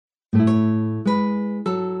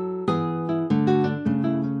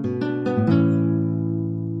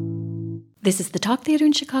This is the Talk Theater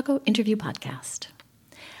in Chicago interview podcast.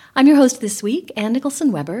 I'm your host this week, Ann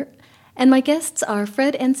Nicholson-Weber, and my guests are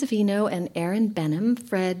Fred Ensavino and Aaron Benham.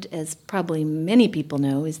 Fred, as probably many people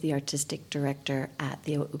know, is the artistic director at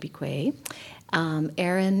Theo Ubique.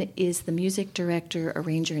 Aaron is the music director,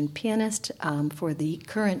 arranger, and pianist for the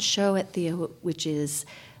current show at Theo, which is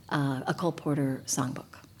a Cole Porter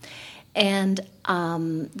songbook. And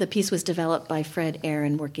the piece was developed by Fred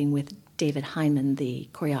Aaron working with David Hyman, the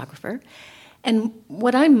choreographer. And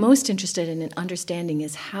what I'm most interested in understanding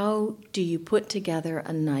is how do you put together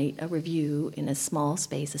a night, a review in a small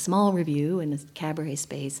space, a small review in a cabaret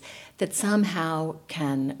space that somehow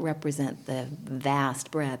can represent the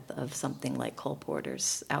vast breadth of something like Cole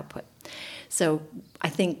Porter's output. So I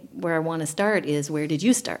think where I want to start is, where did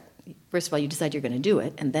you start? First of all, you decide you're going to do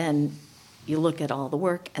it, and then you look at all the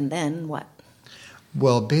work, and then what?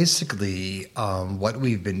 Well, basically, what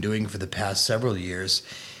we've been doing for the past several years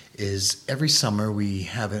is every summer we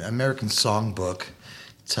have an American Songbook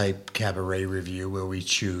type cabaret review where we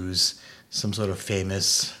choose some sort of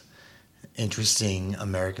famous, interesting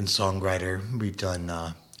American songwriter. We've done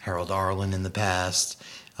Harold Arlen in the past,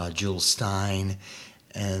 Jules Stein,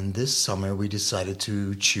 and this summer we decided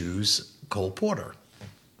to choose Cole Porter.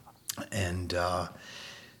 And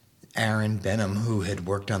Aaron Benham, who had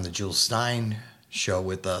worked on the Jules Stein show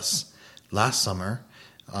with us last summer,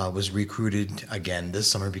 was recruited again this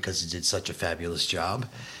summer because he did such a fabulous job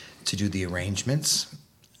to do the arrangements.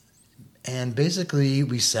 And basically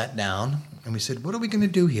we sat down and we said, what are we going to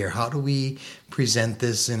do here? How do we present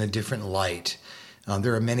this in a different light?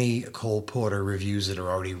 There are many Cole Porter reviews that are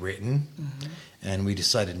already written, and we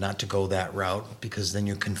decided not to go that route because then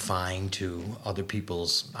you're confined to other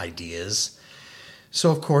people's ideas. So,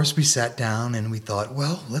 of course, we sat down and we thought,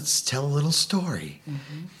 well, let's tell a little story,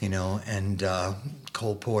 and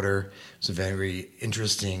Cole Porter was a very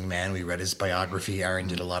interesting man. We read his biography. Aaron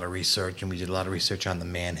did a lot of research, and we did a lot of research on the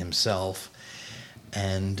man himself.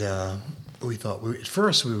 And we thought, at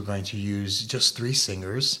first, we were going to use just 3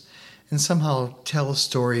 singers and somehow tell a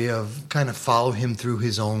story of, kind of follow him through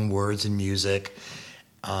his own words and music,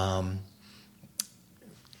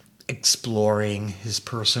 exploring his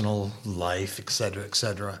personal life, etc.,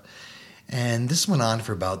 etc. And this went on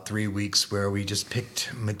for about 3 weeks where we just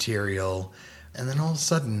picked material. And then all of a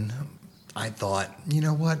sudden, I thought, you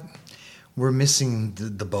know what? We're missing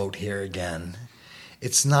the boat here again.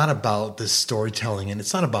 It's not about this storytelling, and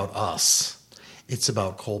it's not about us. It's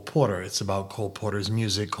about Cole Porter. It's about Cole Porter's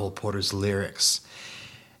music, Cole Porter's lyrics.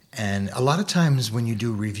 And a lot of times when you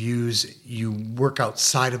do reviews, you work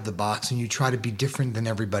outside of the box and you try to be different than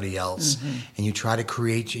everybody else. And you try to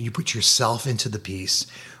create, you put yourself into the piece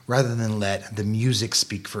rather than let the music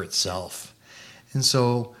speak for itself. And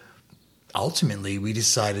so ultimately we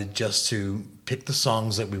decided just to pick the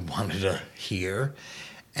songs that we wanted to hear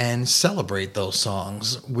and celebrate those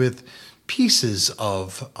songs with pieces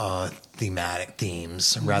of thematic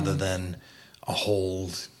themes rather than a whole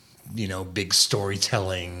big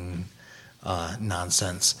storytelling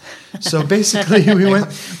nonsense. So basically,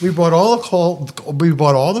 we bought all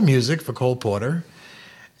the music for Cole Porter,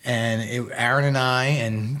 and Aaron and I,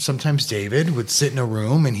 and sometimes David, would sit in a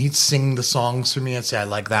room and he'd sing the songs for me. I'd say, I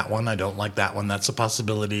like that one, I don't like that one, that's a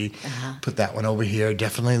possibility. Put that one over here,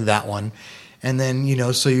 definitely that one. And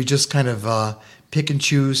then, so you just kind of pick and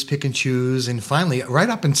choose, and finally, right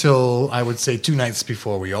up until I would say 2 nights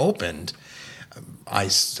before we opened, I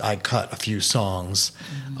cut a few songs.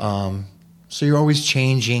 So you're always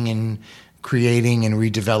changing and creating and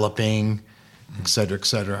redeveloping, et cetera, et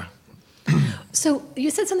cetera. So you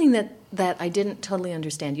said something that I didn't totally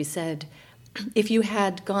understand. You said if you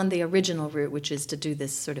had gone the original route, which is to do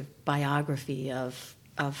this sort of biography of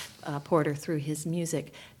Porter through his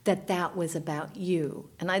music, that was about you.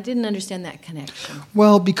 And I didn't understand that connection.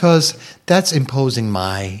 Well, because that's imposing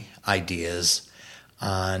my ideas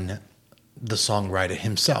on the songwriter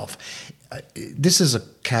himself. This is a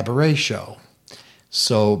cabaret show.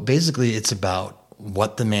 So basically it's about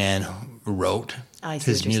what the man wrote,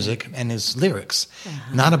 his music and his lyrics.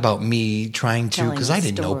 Not about me trying to, because I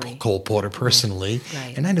didn't know Cole Porter personally,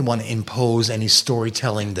 and I didn't want to impose any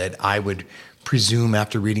storytelling that I would presume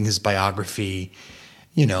after reading his biography,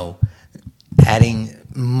 adding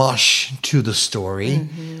mush to the story.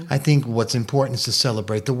 I think what's important is to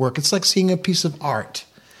celebrate the work. It's like seeing a piece of art,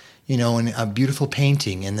 and a beautiful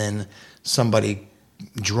painting, and then somebody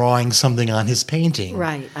drawing something on his painting.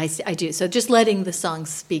 Right, I do. So just letting the songs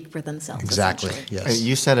speak for themselves. Exactly, yes.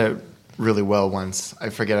 You said it really well once. I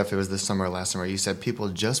forget if it was this summer or last summer. You said people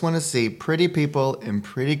just want to see pretty people in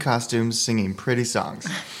pretty costumes singing pretty songs.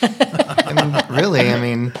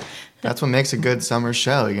 Really, That's what makes a good summer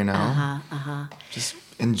show, Just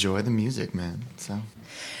enjoy the music, man. So.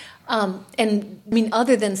 And I mean,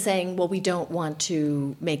 other than saying, well, we don't want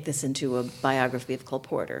to make this into a biography of Cole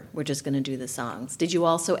Porter, we're just going to do the songs. Did you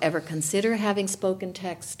also ever consider having spoken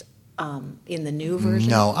text in the new version?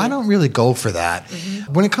 No, I don't really go for that.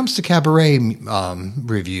 Mm-hmm. When it comes to cabaret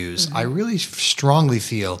reviews, I really strongly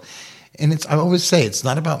feel, and I always say it's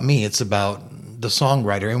not about me, it's about the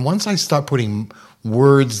songwriter. And once I start putting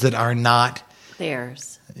words that are not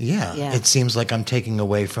theirs, it seems like I'm taking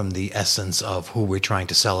away from the essence of who we're trying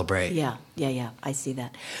to celebrate. Yeah, I see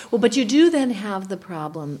that. Well, but you do then have the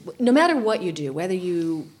problem, no matter what you do, whether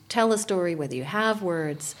you tell a story, whether you have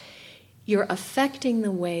words, you're affecting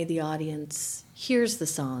the way the audience hears the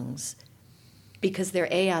songs because they're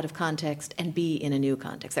A, out of context, and B, in a new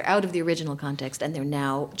context. They're out of the original context, and they're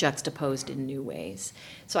now juxtaposed in new ways.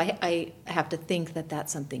 So I have to think that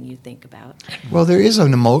that's something you think about. Well, there is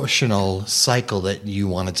an emotional cycle that you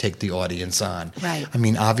want to take the audience on. Right. I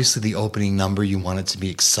mean, obviously the opening number, you want it to be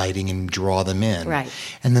exciting and draw them in. Right.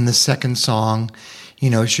 And then the second song,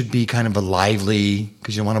 it should be kind of a lively,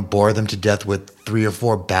 because you want to bore them to death with 3 or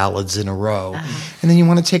 4 ballads in a row. And then you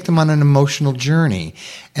want to take them on an emotional journey.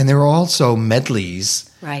 And there are also medleys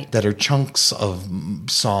that are chunks of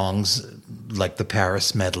songs, like the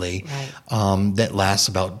Paris medley, that lasts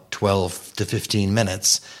about 12 to 15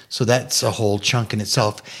 minutes. So that's a whole chunk in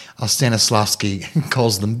itself. Stanislavski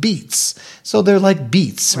calls them beats. So they're like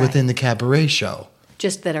beats within the cabaret show.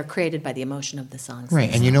 Just that are created by the emotion of the songs.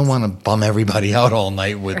 Right, and you don't want to bum everybody out all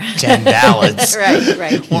night with 10 ballads.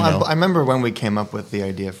 Right. Well, I remember when we came up with the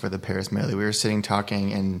idea for the Paris medley, we were sitting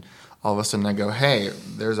talking, and all of a sudden I go, hey,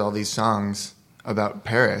 there's all these songs about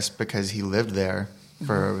Paris because he lived there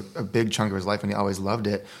for a big chunk of his life and he always loved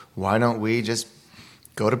it. Why don't we just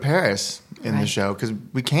go to Paris in the show? Because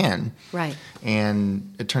we can. Right.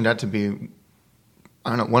 And it turned out to be, I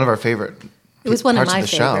don't know, one of our favorite It was one of my favorite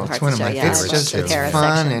show. parts It's one of of the my show. favorites, too. It's Paris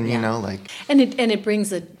fun section, and, And it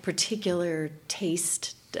brings a particular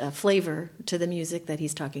taste, flavor to the music that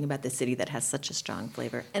he's talking about, the city that has such a strong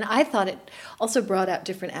flavor. And I thought it also brought out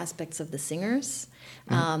different aspects of the singers.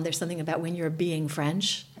 There's something about when you're being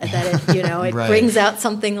French, that it brings out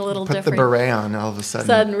something a little different. Put the beret on all of a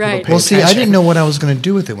sudden. Right. Well, see, I didn't know what I was going to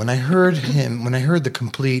do with it. When I heard the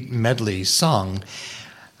complete medley sung,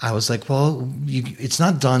 I was like, well, it's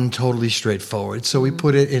not done totally straightforward. So we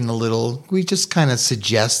put it in we just kind of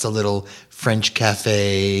suggest a little French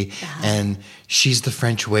cafe, and she's the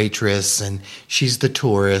French waitress, and she's the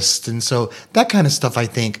tourist. And so that kind of stuff, I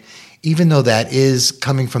think, even though that is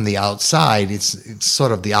coming from the outside, it's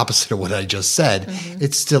sort of the opposite of what I just said.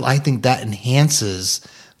 It's still, I think that enhances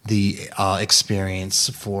the experience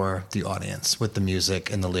for the audience with the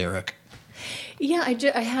music and the lyric. Yeah,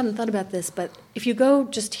 I hadn't thought about this, but if you go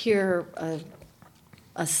just hear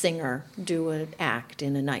a singer do an act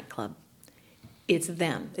in a nightclub, it's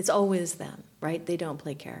them. It's always them, right? They don't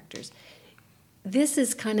play characters. This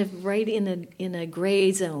is kind of right in a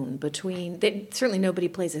gray zone between. Certainly, nobody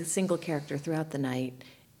plays a single character throughout the night.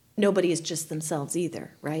 Nobody is just themselves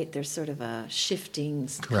either, right? There's sort of a shifting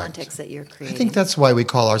context that you're creating. I think that's why we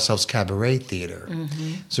call ourselves cabaret theater.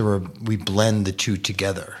 So we blend the two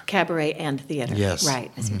together. Cabaret and theater. Yes.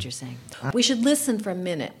 Right, I see what you're saying. We should listen for a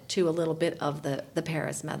minute to a little bit of the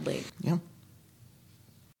Paris medley. Yeah.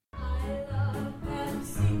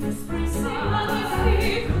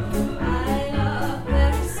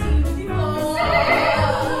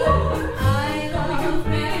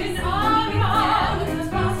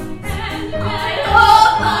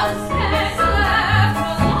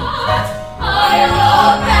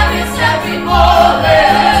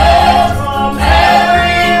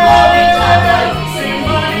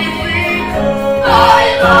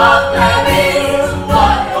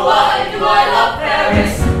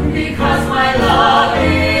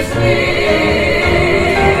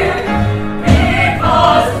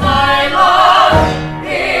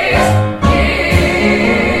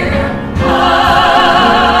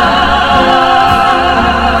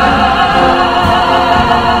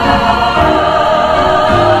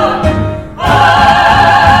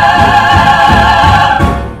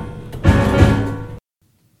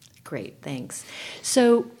 Great, thanks.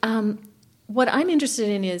 So what I'm interested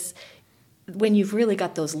in is when you've really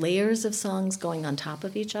got those layers of songs going on top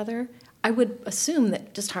of each other, I would assume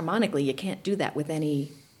that just harmonically you can't do that with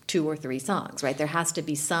any 2 or 3 songs, right? There has to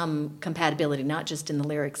be some compatibility, not just in the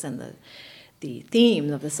lyrics and the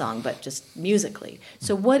theme of the song, but just musically.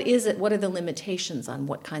 So what is it? What are the limitations on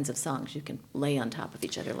what kinds of songs you can lay on top of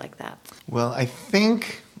each other like that? Well, I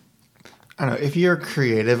think, if you're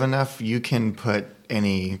creative enough, you can put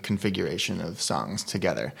any configuration of songs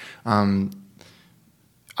together.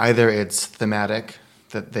 Either it's thematic,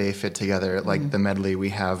 that they fit together, like the medley we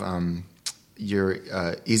have, You're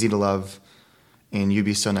Easy to Love and You'd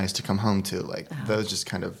Be So Nice to Come Home To, like those just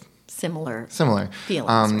kind of Similar feelings,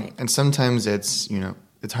 right? And sometimes it's,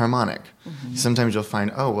 it's harmonic. Sometimes you'll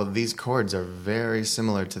find, these chords are very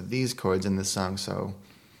similar to these chords in this song, so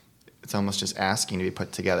it's almost just asking to be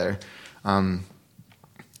put together.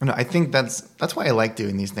 I think that's why I like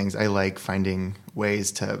doing these things. I like finding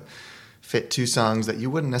ways to fit two songs that you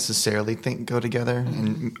wouldn't necessarily think go together,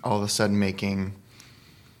 and all of a sudden making,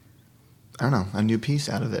 a new piece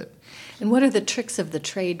out of it. And what are the tricks of the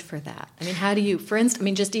trade for that? I mean, how do you, for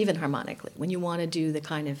instance, just even harmonically, when you want to do the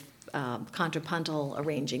kind of contrapuntal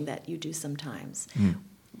arranging that you do sometimes,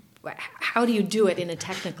 how do you do it in a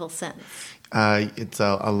technical sense? It's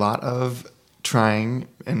a lot of trying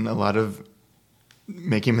and a lot of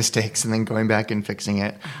making mistakes and then going back and fixing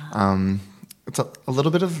it. It's a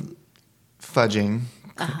little bit of fudging,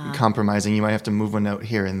 compromising. You might have to move a note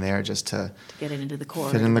here and there just to get it into the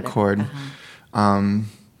chord. Fit in the chord.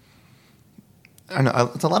 I don't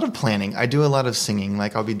know, it's a lot of planning. I do a lot of singing.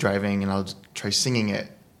 Like, I'll be driving and I'll try singing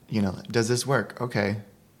it. Does this work? Okay,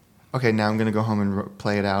 now I'm going to go home and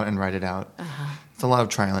play it out and write it out. It's a lot of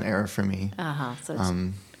trial and error for me. So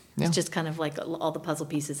it's just kind of like all the puzzle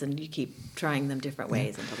pieces, and you keep trying them different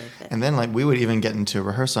ways until they fit. And then, we would even get into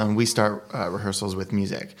rehearsal, and we start rehearsals with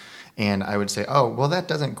music. And I would say, that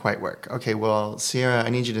doesn't quite work. Okay, well, Sierra, I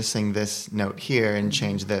need you to sing this note here and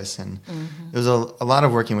change this. And there was a lot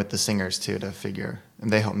of working with the singers, too,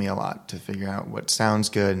 and they helped me a lot to figure out what sounds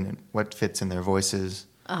good and what fits in their voices,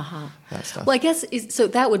 that stuff. Well, I guess, so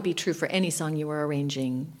that would be true for any song you were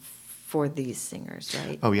arranging for these singers,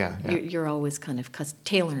 right? Oh, yeah. You're always kind of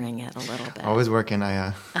tailoring it a little bit. Always working.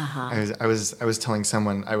 I was telling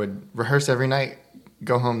someone I would rehearse every night,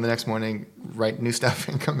 go home the next morning, write new stuff,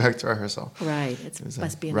 and come back to rehearsal. Right. It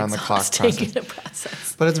must be an exhausting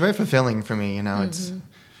process. But it's very fulfilling for me. It's,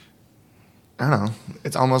 I don't know.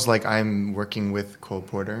 It's almost like I'm working with Cole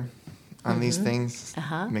Porter on these things.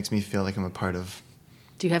 It makes me feel like I'm a part of.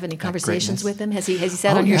 Do you have any conversations with him? Has he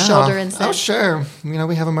sat on your shoulder and said? Oh, sure. We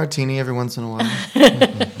have a martini every once in a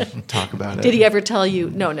while. Talk about it. Did he ever tell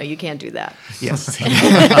you, no, you can't do that? Yes.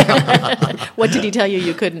 What did he tell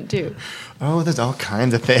you couldn't do? Oh, there's all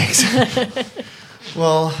kinds of things.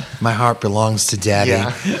 Well, My Heart Belongs to Daddy.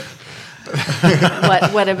 Yeah.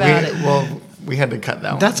 What about it? Well, we had to cut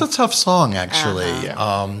that one. That's a tough song, actually.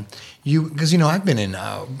 Yeah. Because I've been in.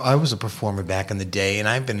 I was a performer back in the day, and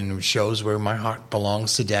I've been in shows where My Heart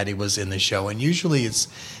Belongs to Daddy was in the show, and usually it's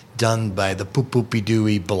done by the poop poopy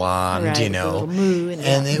dooey blonde, right, little moo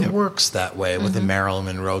and it works that way with a Marilyn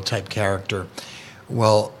Monroe type character.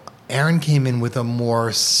 Well, Aaron came in with a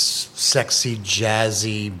more sexy,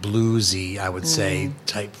 jazzy, bluesy, I would say,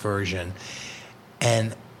 type version,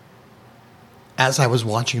 and as I was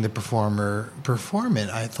watching the performer perform it,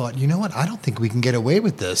 I thought, you know what? I don't think we can get away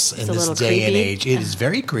with this in this day creepy. And age. It is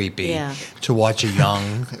very creepy to watch a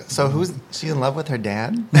young. So who's she in love with her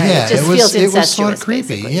dad? Right, Yeah, it was sort of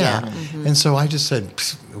creepy. Basically. Yeah. And so I just said,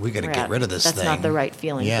 we got to get rid of this thing. That's not the right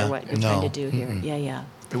feeling for what you're trying to do here. Yeah.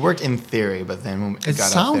 It worked in theory, but then when it got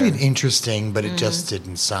sounded up there, interesting, but it just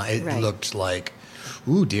didn't sound. It looked like,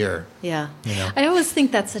 ooh dear. Yeah. I always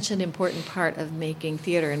think that's such an important part of making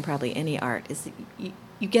theater and probably any art is that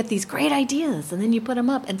you get these great ideas and then you put them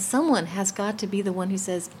up, and someone has got to be the one who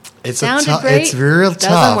says, "Sounded great." It's real doesn't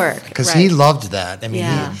tough work because he loved that. I mean,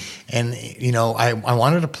 Yeah. I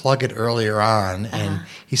wanted to plug it earlier on, and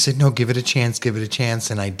he said, "No, give it a chance,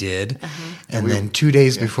 and I did. And then 2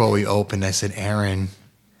 days before we opened, I said, "Aaron,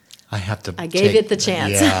 I have to." I gave it the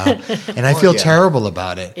chance. Yeah, and I feel terrible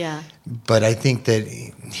about it. Yeah. But I think that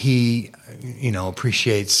he,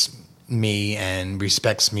 appreciates me and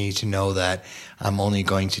respects me to know that I'm only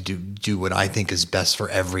going to do what I think is best for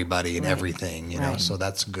everybody and everything, so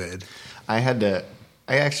that's good. I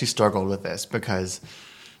actually struggled with this because,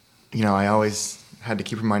 I always had to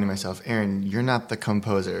keep reminding myself, Aaron, you're not the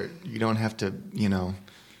composer. You don't have to,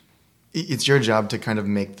 it's your job to kind of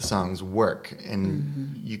make the songs work,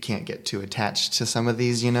 and you can't get too attached to some of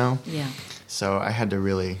these, Yeah. So I had to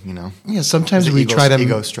really, sometimes it was we an try to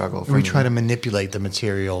ego struggle. For we me. try to manipulate the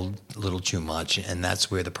material a little too much, and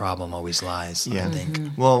that's where the problem always lies. Yeah. I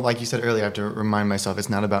think. Well, like you said earlier, I have to remind myself it's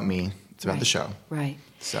not about me; it's about the show. Right.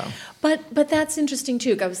 So. But that's interesting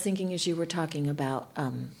too. I was thinking as you were talking about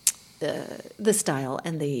the style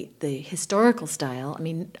and the historical style. I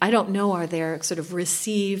mean, I don't know, are there sort of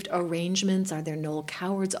received arrangements? Are there Noel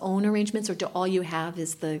Coward's own arrangements, or do all you have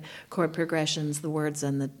is the chord progressions, the words,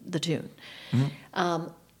 and the tune?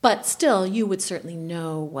 But still, you would certainly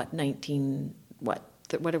know what we're in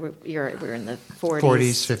the 40s,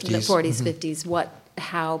 40s, 50s. the 40s, 50s,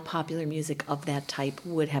 how popular music of that type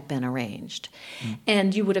would have been arranged.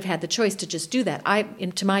 And you would have had the choice to just do that.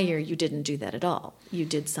 To my ear, you didn't do that at all. You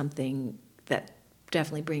did something that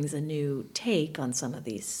definitely brings a new take on some of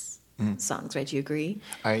these songs, right? Do you agree?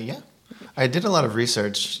 Yeah. I did a lot of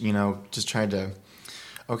research, just trying to,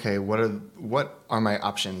 okay, what are my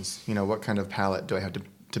options? What kind of palette do I have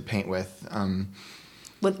to paint with?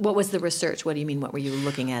 What was the research? What do you mean? What were you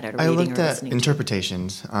looking at or reading I looked or at listening to?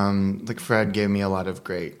 interpretations. Like Fred gave me a lot of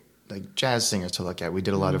great jazz singers to look at. We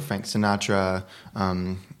did a lot of Frank Sinatra,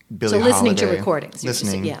 Billie Holiday. So listening to recordings.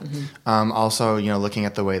 Listening. Yeah. Also, looking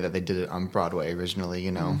at the way that they did it on Broadway originally,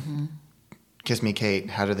 Kiss Me Kate,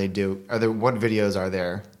 how do they do? What videos are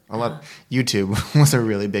there? YouTube was a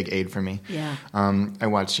really big aid for me. Yeah. I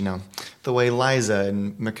watched, the way Liza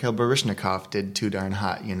and Mikhail Baryshnikov did Too Darn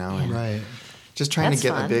Hot, and Right. just trying That's to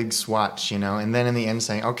get fun. a big swatch, and then in the end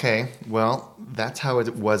saying, okay, well, that's how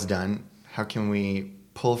it was done. How can we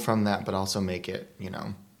pull from that but also make it,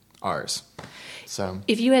 ours? So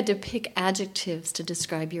If you had to pick adjectives to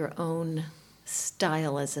describe your own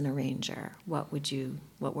style as an arranger, what words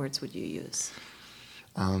would you use?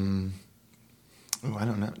 I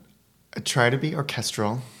don't know. I try to be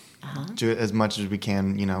orchestral, do it as much as we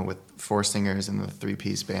can, with 4 singers and the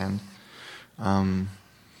 3-piece band.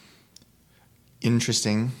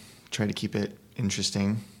 Interesting, try to keep it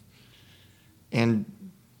interesting. And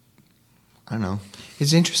I don't know.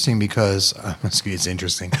 It's interesting because it's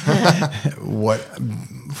interesting.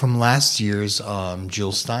 From last year's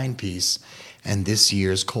Jill Stein piece and this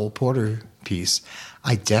year's Cole Porter piece,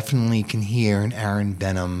 I definitely can hear an Aaron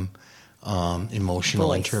Benham emotional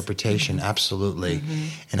Voice. interpretation, absolutely.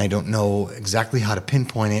 And I don't know exactly how to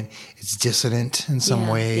pinpoint it. It's dissonant in some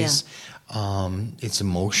ways. It's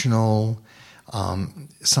emotional.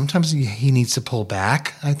 Sometimes he needs to pull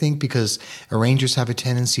back, I think, because arrangers have a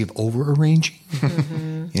tendency of over-arranging.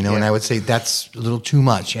 And I would say that's a little too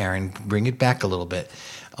much, Aaron. Bring it back a little bit.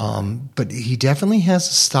 But he definitely has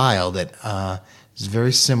a style that is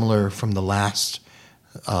very similar from the last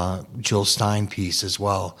Jill Stein piece as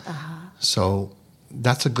well. So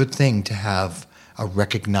that's a good thing to have a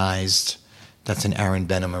recognized, that's an Aaron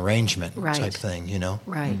Benham arrangement type thing,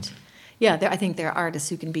 Right. Yeah, I think there are artists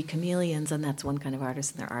who can be chameleons, and that's one kind of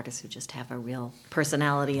artist, and there are artists who just have a real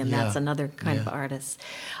personality, and that's another kind of artist.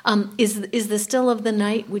 Is the Still of the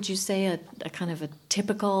Night, would you say, a kind of a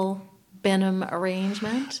typical Benham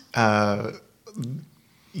arrangement?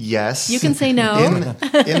 Yes. You can say no.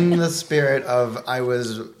 In the spirit of,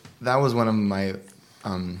 that was one of my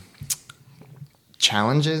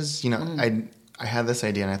challenges. I had this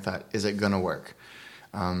idea and I thought, is it going to work?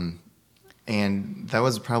 And that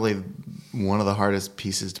was probably one of the hardest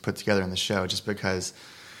pieces to put together in the show, just because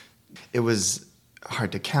it was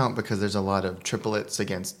hard to count because there's a lot of triplets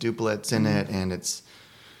against duplets in it, and it's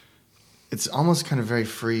almost kind of very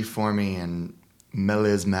free-forming and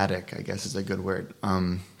melismatic, I guess is a good word.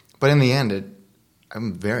 But in the end,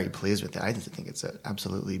 I'm very pleased with it. I just think it's an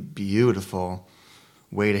absolutely beautiful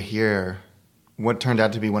way to hear what turned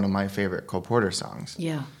out to be one of my favorite Cole Porter songs.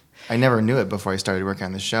 Yeah. I never knew it before I started working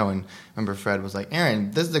on the show, and I remember Fred was like,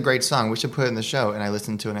 Aaron, this is a great song, we should put it in the show. And I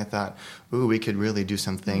listened to it and I thought, ooh, we could really do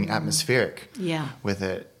something atmospheric with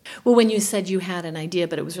it. Well, when you said you had an idea,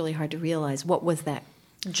 but it was really hard to realize, what was that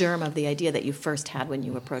germ of the idea that you first had when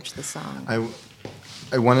you approached the song?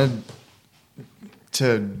 I wanted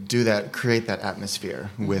to do that, create that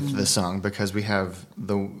atmosphere with the song, because we have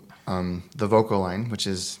the vocal line, which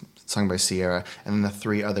is sung by Sierra, and then the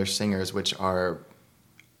 3 other singers, which are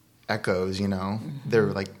echoes,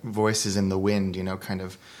 they're like voices in the wind, kind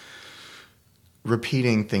of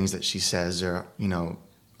repeating things that she says, or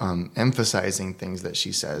emphasizing things that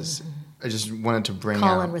she says. I just wanted to bring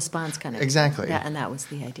Call out and response kind of. exactly, And that was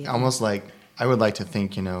the idea. almost like I would like to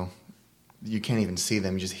think, you can't even see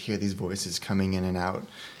them, you just hear these voices coming in and out,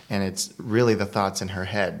 and it's really the thoughts in her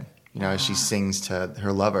head, as she sings to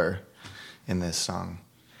her lover in this song.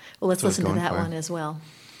 Well, let's That's listen what to I was that going one as well.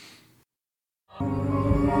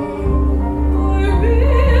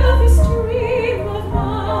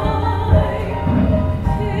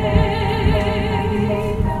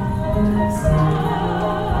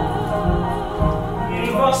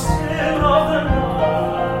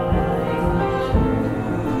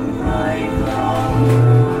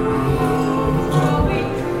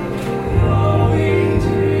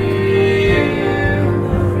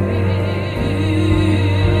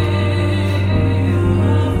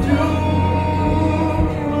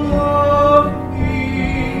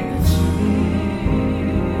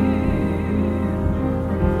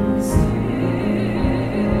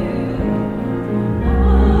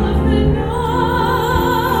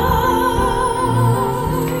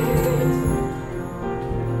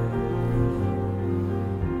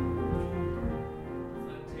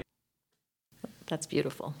 That's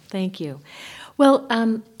beautiful. Thank you. Well,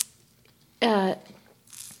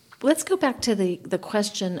 let's go back to the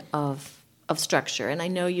question of structure. And I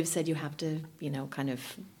know you've said you have to, kind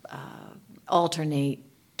of alternate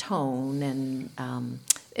tone and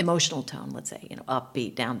emotional tone, let's say,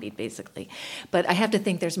 upbeat, downbeat, basically. But I have to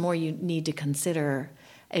think there's more you need to consider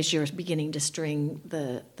as you're beginning to string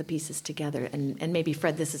the pieces together. And maybe,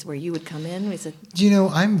 Fred, this is where you would come in. Is it?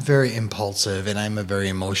 I'm very impulsive, and I'm a very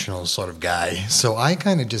emotional sort of guy. So I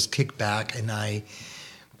kind of just kick back, and I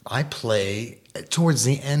play. Towards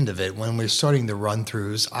the end of it, when we're starting the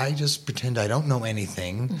run-throughs, I just pretend I don't know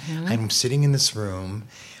anything. Mm-hmm. I'm sitting in this room.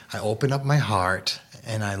 I open up my heart,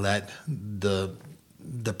 and I let the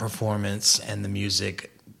performance and the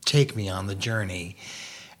music take me on the journey.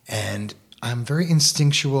 And I'm very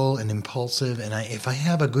instinctual and impulsive, and if I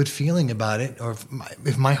have a good feeling about it, or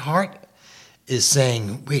if my heart is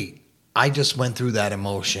saying, wait, I just went through that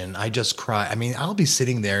emotion, I just cried. I mean, I'll be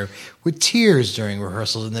sitting there with tears during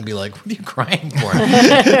rehearsals and then be like, what are you crying for?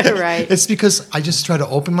 Right. It's because I just try to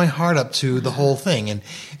open my heart up to the whole thing. And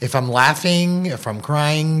if I'm laughing, if I'm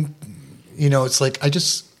crying, it's like I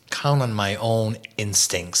just count on my own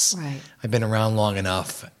instincts. Right. I've been around long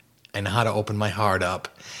enough. I know how to open my heart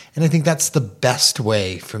up. And I think that's the best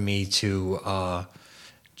way for me to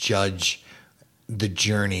judge the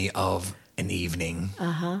journey of an evening.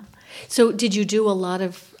 Uh-huh. So did you do a lot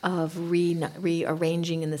of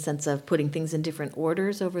rearranging in the sense of putting things in different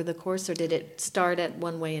orders over the course, or did it start at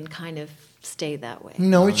one way and kind of stay that way?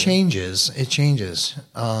 No, it changes. It changes.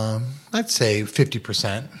 I'd say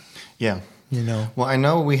 50%. Yeah. Well, I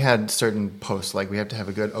know we had certain posts, like we have to have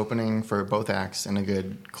a good opening for both acts and a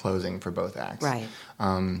good closing for both acts. Right.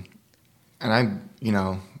 And I,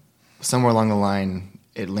 somewhere along the line,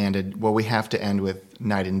 it landed, well, we have to end with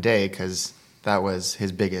Night and Day because that was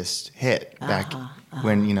his biggest hit back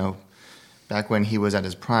when, back when he was at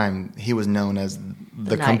his prime. He was known as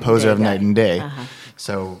the composer of Night and Day. Uh-huh.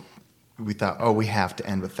 So we thought, we have to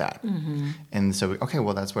end with that. Mm-hmm. And so,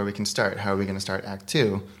 well, that's where we can start. How are we going to start Act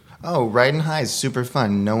 2? Oh, Riding High is super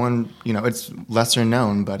fun. No one, it's lesser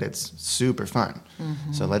known, but it's super fun.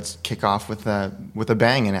 Mm-hmm. So let's kick off with a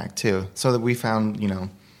bang in Act 2, so that we found,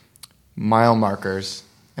 mile markers,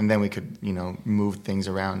 and then we could, move things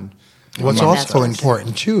around. What's also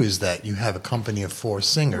important, too, is that you have a company of 4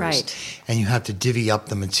 singers, right, and you have to divvy up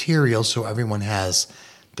the material so everyone has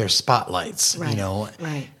their spotlights, right,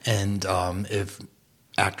 Right. And if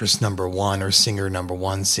actress number 1 or singer number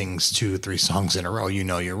 1 sings 2 or 3 songs in a row,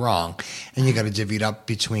 you're wrong. And you got to divvy it up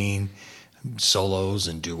between solos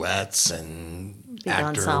and duets and the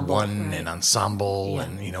actor ensemble, 1 right, and ensemble, yeah,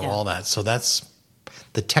 and, all that. So that's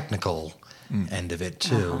the technical end of it,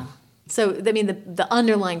 too. Uh-huh. So, I mean, the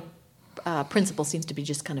underlying principle seems to be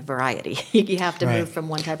just kind of variety. You have to move from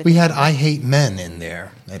one type of We thing. had I Hate Men in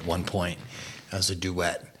there at one point as a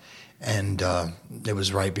duet. And it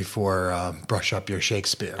was right before Brush Up Your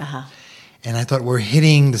Shakespeare. Uh-huh. And I thought, we're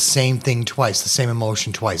hitting the same thing twice, the same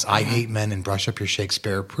emotion twice. I Hate Men and Brush Up Your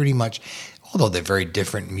Shakespeare pretty much, although they're very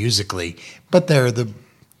different musically, but they're the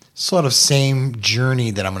sort of same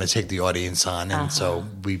journey that I'm going to take the audience on. And so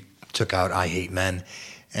we took out I Hate Men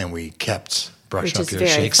and we kept Brush Up Your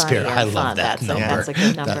Shakespeare. I love that number. That's a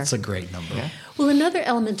good number. That's a great number. Yeah. Well, another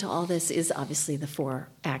element to all this is obviously the 4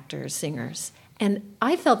 actors, singers. And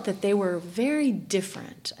I felt that they were very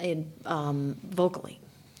different vocally.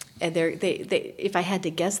 And they, if I had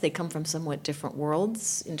to guess, they come from somewhat different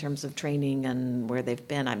worlds in terms of training and where they've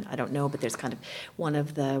been. I don't know, but there's kind of one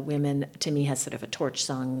of the women, to me, has sort of a torch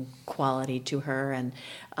song quality to her. And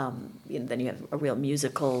then you have a real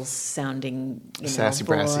musical sounding, sassy,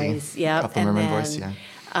 voice. brassy, Yeah, Ethel Merman voice, yeah.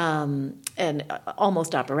 And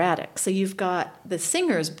almost operatic. So you've got the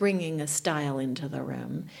singers bringing a style into the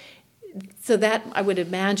room. So that, I would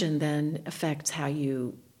imagine, then affects how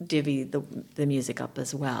you divvy the music up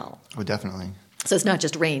as well. Oh, definitely. So it's not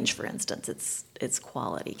just range, for instance, it's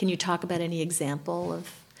quality. Can you talk about any example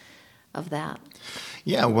of that?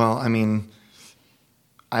 Yeah, well, I mean,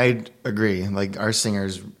 I'd agree. Like, our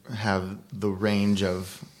singers have the range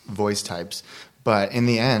of voice types, but in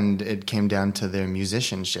the end, it came down to their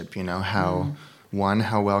musicianship, how, one,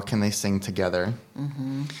 how well can they sing together,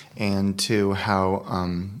 and 2,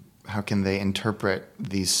 how can they interpret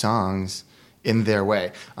these songs in their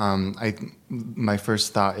way. My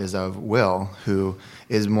first thought is of Will, who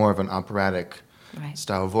is more of an operatic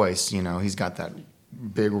style voice. He's got that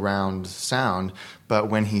big round sound,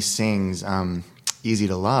 but when he sings Easy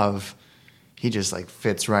to Love, he just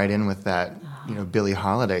fits right in with that, Billie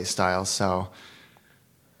Holiday style. So,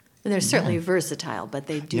 and they're certainly versatile, but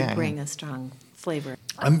they do bring a strong flavor.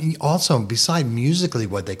 I mean, also beside musically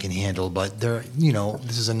what they can handle, but they're,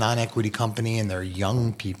 this is a non-equity company and they're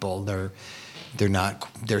young people. They're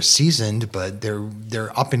seasoned, but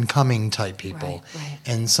they're up and coming type people. Right.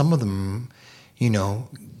 And some of them,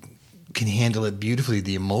 can handle it beautifully,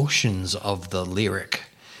 the emotions of the lyric.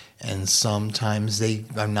 And sometimes they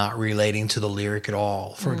are not relating to the lyric at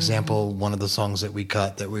all. For example, one of the songs that we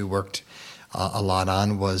cut that we worked a lot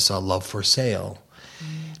on was Love for Sale.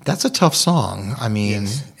 That's a tough song. I mean,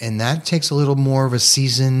 and that takes a little more of a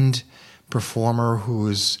seasoned performer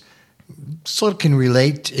who's sort of can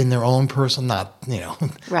relate in their own personal, not,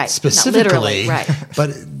 right. specifically, not literally, right.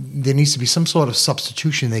 But there needs to be some sort of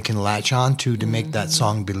substitution they can latch onto to make that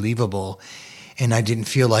song believable. And I didn't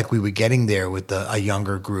feel like we were getting there with a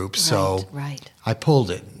younger group, so I pulled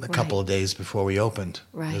it a couple of days before we opened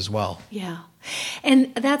as well. Yeah,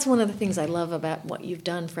 and that's one of the things I love about what you've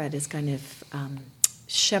done, Fred, is kind of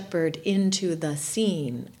shepherd into the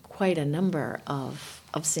scene quite a number of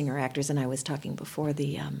singer-actors. And I was talking before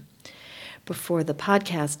the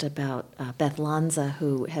podcast about Beth Lanza,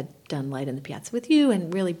 who had done Light in the Piazza with You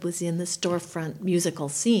and really was in the storefront musical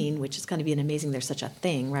scene, which is kind of amazing. There's such a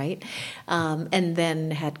thing, right? And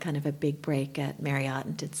then had kind of a big break at Marriott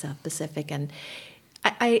and did South Pacific. And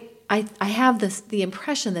I have the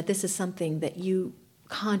impression that this is something that you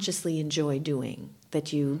consciously enjoy doing,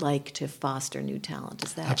 that you like to foster new talent.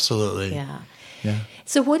 Is that absolutely? Yeah.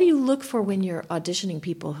 So what do you look for when you're auditioning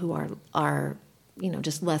people who are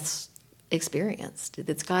just less experienced?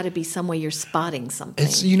 It's got to be some way you're spotting something.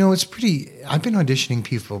 It's pretty. I've been auditioning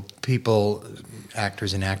people,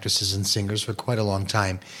 actors and actresses and singers for quite a long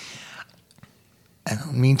time. I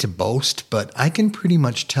don't mean to boast, but I can pretty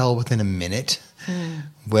much tell within a minute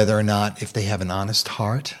whether or not, if they have an honest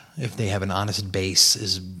heart, if they have an honest base,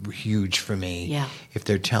 is huge for me. Yeah. If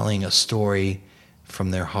they're telling a story from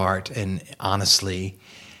their heart and honestly,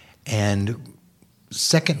 and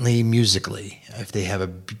secondly, musically, if they have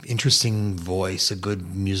an interesting voice, a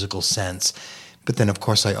good musical sense. But then, of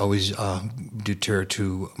course, I always deter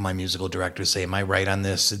to my musical director, say, am I right on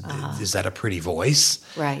this? Is that a pretty voice?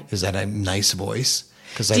 Right. Is that a nice voice?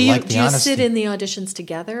 Because I like the honesty. Do you sit in the auditions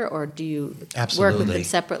together, or do you work with them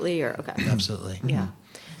separately? Or okay. Absolutely. Yeah.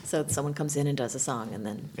 So someone comes in and does a song, and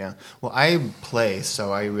then Well, I play,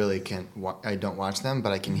 so I really can't. I don't watch them,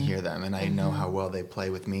 but I can hear them, and I know how well they play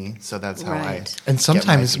with me. So that's how I. And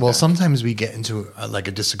sometimes we get into like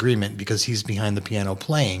a disagreement because he's behind the piano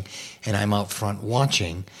playing, and I'm out front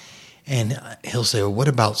watching, and he'll say, "Well, what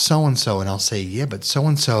about so and so?" And I'll say, "Yeah, but so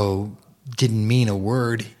and so didn't mean a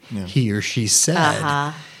word he or she said."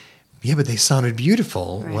 Yeah, but they sounded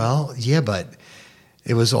beautiful. Right. Well, yeah, but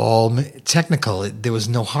it was all technical. There was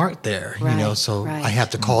no heart there, so I have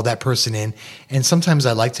to call that person in. And sometimes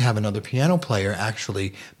I like to have another piano player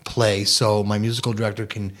actually play so my musical director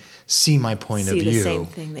can see my point of view. See the same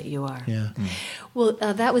thing that you are. Yeah. Well,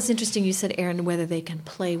 that was interesting. You said, Aaron, whether they can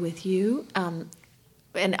play with you.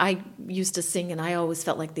 And I used to sing, and I always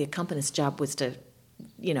felt like the accompanist's job was to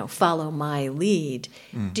follow my lead.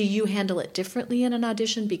 Do you handle it differently in an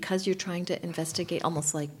audition because you're trying to investigate,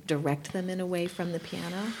 almost like direct them in a way from the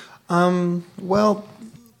piano? Well,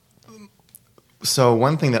 so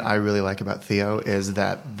one thing that I really like about Theo is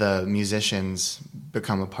that the musicians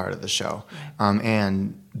become a part of the show. Right.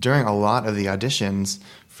 And during a lot of the auditions,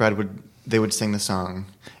 they would sing the song,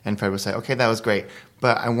 and Fred would say, "Okay, that was great,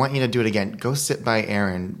 but I want you to do it again. Go sit by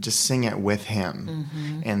Aaron, just sing it with him."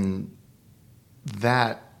 And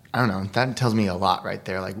that, I don't know, that tells me a lot right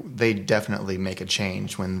there. Like, they definitely make a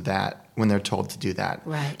change when they're told to do that.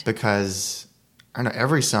 Right. Because, I don't know,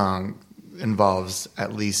 every song involves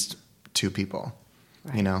at least two people,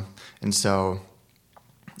 And so,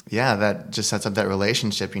 that just sets up that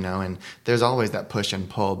relationship, and there's always that push and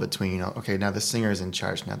pull between, okay, now the singer's in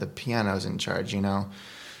charge, now the piano's in charge, And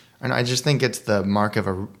I just think it's the mark of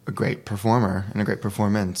a great performer and a great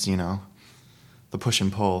performance, the push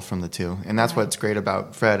and pull from the two. And that's what's great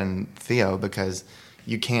about Fred and Theo, because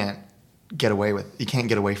you can't get away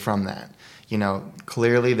from that.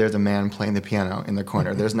 Clearly there's a man playing the piano in the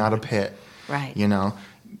corner. There's not a pit. Right.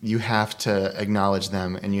 You have to acknowledge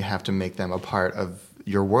them, and you have to make them a part of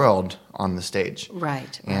your world on the stage.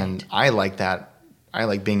 Right. And I like that. I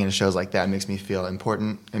like being in shows like that. It makes me feel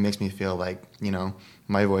important. It makes me feel like,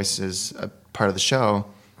 my voice is a part of the show.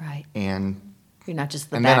 Right. And you're not just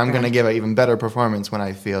the and background. then I'm going to give an even better performance when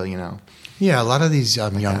I feel, Yeah, a lot of these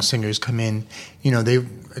young singers come in, they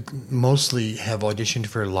mostly have auditioned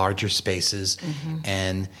for larger spaces,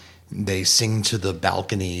 and they sing to the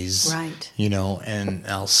balconies, right? And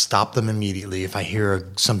I'll stop them immediately if I hear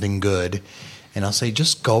something good, And I'll say,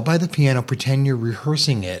 just go by the piano, pretend you're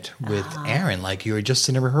rehearsing it with Aaron, like you're just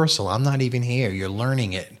in a rehearsal. I'm not even here. You're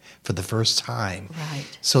learning it for the first time. Right.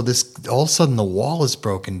 So this, all of a sudden, the wall is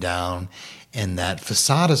broken down, and that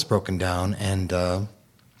facade is broken down, and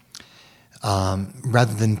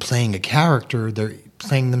rather than playing a character, they're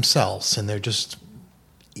playing themselves, and there's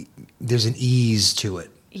an ease to it.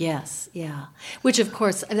 Yes, yeah. Which, of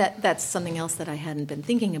course, that's something else that I hadn't been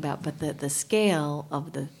thinking about, but the scale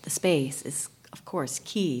of the space is, of course,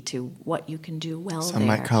 key to what you can do well there. Some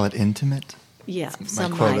might call it intimate. Yeah, my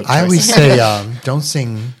some quote might. of I always say, don't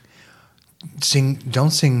sing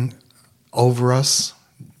over us,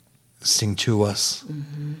 sing to us.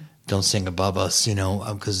 Mm-hmm. Don't sing above us,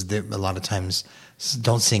 because a lot of times,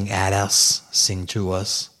 don't sing at us, sing to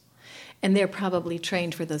us. And they're probably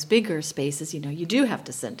trained for those bigger spaces. You do have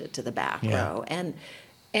to send it to the back row. And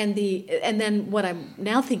then what I'm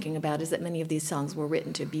now thinking about is that many of these songs were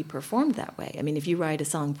written to be performed that way. I mean, if you write a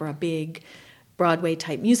song for a big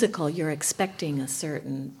Broadway-type musical, you're expecting a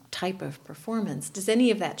certain type of performance. Does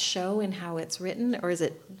any of that show in how it's written, or is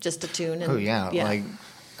it just a tune? Oh, yeah.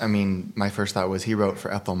 My first thought was he wrote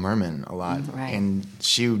for Ethel Merman a lot. Right. And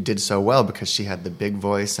she did so well because she had the big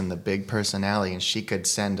voice and the big personality, and she could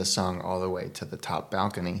send a song all the way to the top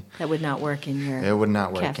balcony. That would not work in your It would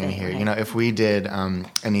not work cafe, in here. right? If we did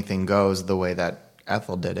Anything Goes the way that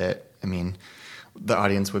Ethel did it, the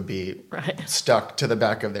audience would be Right. stuck to the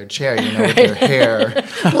back of their chair, with their hair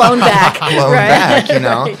blown back. blown right. back,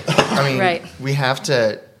 Right. We have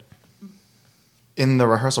to, in the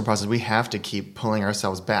rehearsal process, we have to keep pulling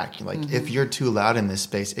ourselves back. If you're too loud in this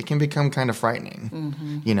space, it can become kind of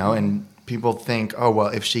frightening, and people think, oh, well,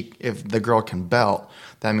 if the girl can belt,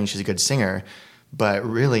 that means she's a good singer. But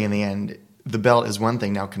really, in the end, the belt is one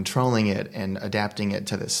thing. Now, controlling it and adapting it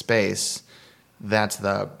to the space, that's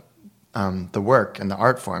the work and the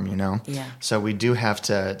art form, Yeah. So we do have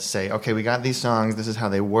to say, okay, we got these songs. This is how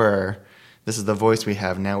they were. This is the voice we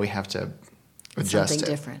have. Now we have to adjust Something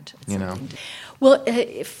it. different. Well,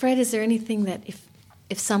 Fred, is there anything that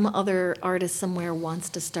if some other artist somewhere wants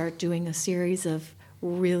to start doing a series of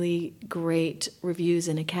really great reviews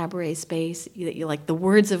in a cabaret space, that you like the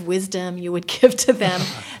words of wisdom you would give to them,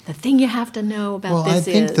 the thing you have to know about Well, this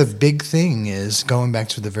I think is... the big thing is, going back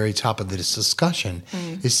to the very top of this discussion,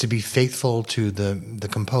 is to be faithful to the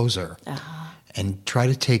composer and try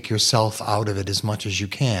to take yourself out of it as much as you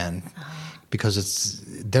can, because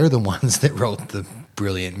they're the ones that wrote the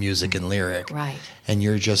brilliant music and lyric, Right. and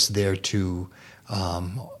you're just there to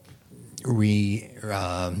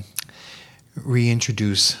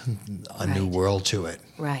reintroduce a new world to it.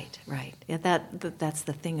 Right. Yeah, that's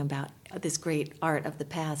the thing about this great art of the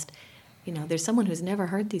past. There's someone who's never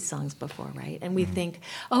heard these songs before, right? And we think,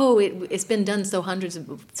 oh, it's been done so hundreds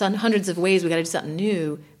of ways, we got to do something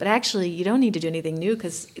new. But actually, you don't need to do anything new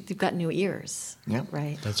because you've got new ears. Yep.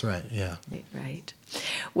 Right. That's right. Yeah. Right.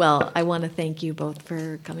 Well, I want to thank you both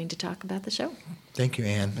for coming to talk about the show. Thank you,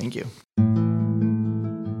 Anne. thank you.